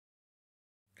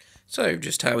So,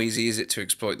 just how easy is it to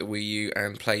exploit the Wii U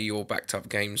and play your backed up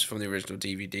games from the original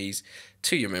DVDs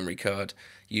to your memory card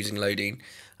using Loadiine?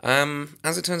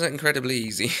 As it turns out, incredibly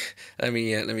easy. let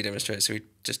me demonstrate. So we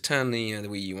just turn the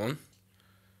Wii U on.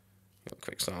 Got a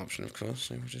quick start option, of course.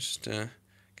 So we'll just go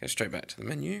straight back to the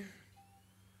menu.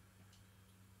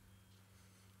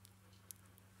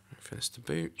 Finish the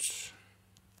boot.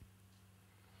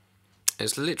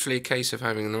 It's literally a case of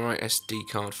having the right SD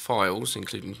card files,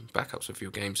 including backups of your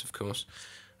games, of course.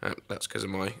 That's because of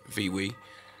my VWii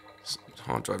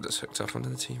hard drive that's hooked up onto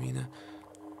the TV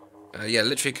there. Yeah,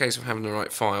 literally a case of having the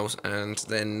right files and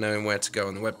then knowing where to go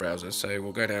on the web browser. So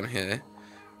we'll go down here,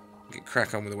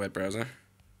 crack on with the web browser.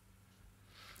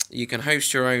 You can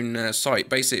host your own site.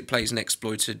 Basically, it plays an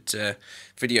exploited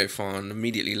video file and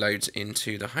immediately loads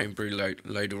into the Homebrew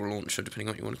loader or launcher, depending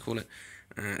on what you want to call it.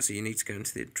 So you need to go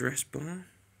into the address bar.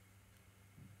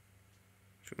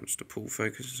 Which wants to pull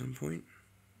focus at some point.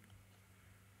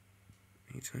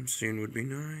 Anytime soon would be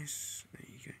nice. There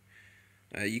you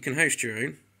go. You can host your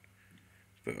own,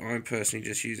 but I'm personally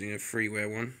just using a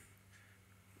freeware one,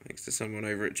 thanks to someone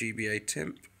over at GBA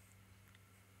Temp.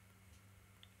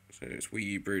 So it's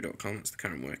WiiUBrew.com, that's the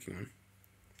current working one.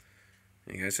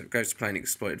 There you go, so it goes to play an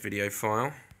exploited video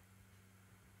file.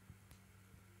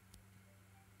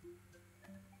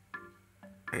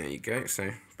 There you go,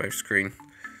 so both screens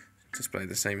display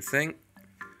the same thing.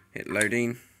 Hit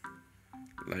Loadiine,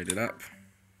 load it up.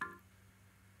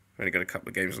 I've only got a couple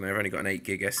of games on there, I've only got an 8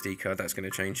 gig SD card, that's going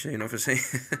to change soon obviously.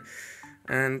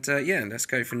 And yeah, let's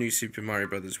go for New Super Mario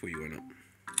Brothers Wii U, why not?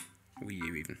 Wii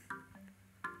U even.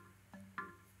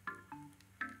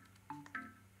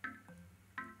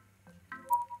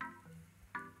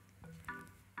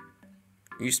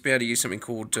 You used to be able to use something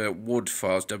called WUD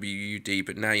files, W-U-D,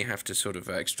 but now you have to sort of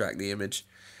extract the image.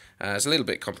 It's a little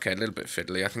bit complicated, a little bit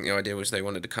fiddly. I think the idea was they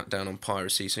wanted to cut down on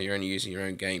piracy, so you're only using your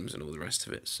own games and all the rest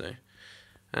of it. So,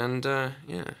 and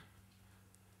yeah,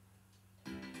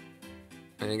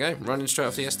 there you go, running straight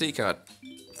off the SD card.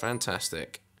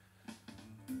 Fantastic.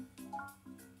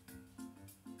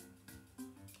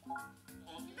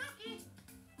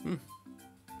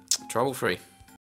 Trouble free.